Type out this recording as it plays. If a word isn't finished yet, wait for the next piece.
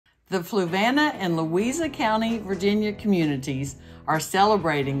The Fluvanna and Louisa County, Virginia communities are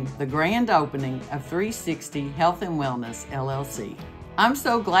celebrating the grand opening of 360 Health and Wellness LLC. I'm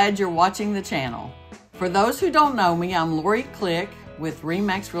so glad you're watching the channel. For those who don't know me, I'm Lori Click with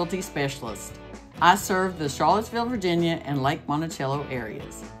RE/MAX Realty Specialist. I serve the Charlottesville, Virginia and Lake Monticello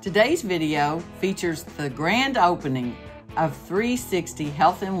areas. Today's video features the grand opening of 360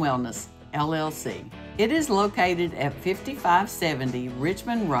 Health and Wellness LLC. It is located at 5570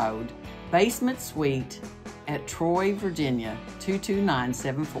 Richmond Road, basement suite at Troy, Virginia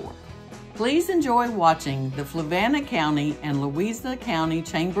 22974. Please enjoy watching the Fluvanna County and Louisa County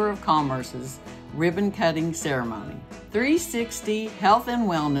Chamber of Commerce's ribbon cutting ceremony. 360 Health and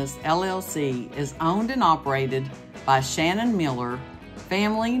Wellness LLC is owned and operated by Shannon Miller,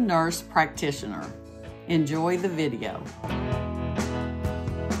 family nurse practitioner. Enjoy the video.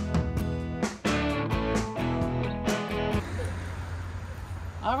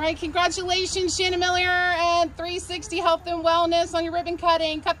 All right, congratulations, Shannon Miller and 360 Health and Wellness on your ribbon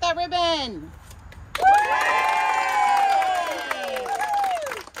cutting. Cut that ribbon.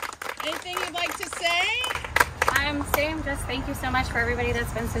 Anything you'd like to say? Sam, just thank you so much for everybody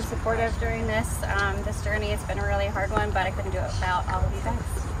that's been so supportive during this journey. It's been a really hard one, but I couldn't do it without all of you guys.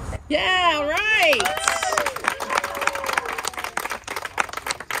 Yeah, right.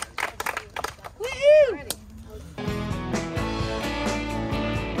 Woo!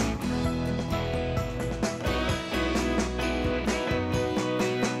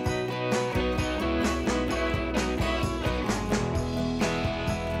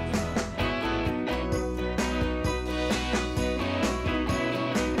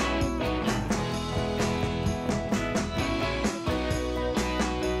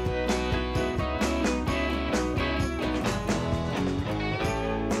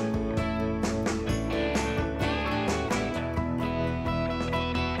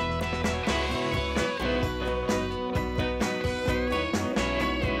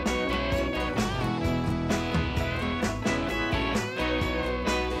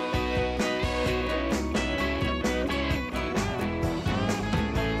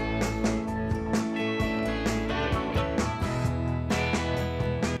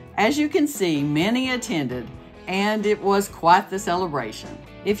 As you can see, many attended, and it was quite the celebration.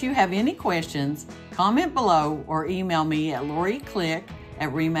 If you have any questions, comment below or email me at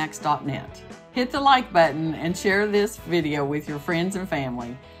loriclick@remax.net. Hit the like button and share this video with your friends and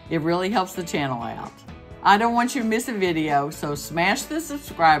family. It really helps the channel out. I don't want you to miss a video, so smash the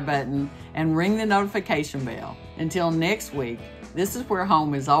subscribe button and ring the notification bell. Until next week, this is where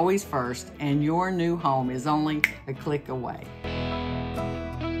home is always first, and your new home is only a click away.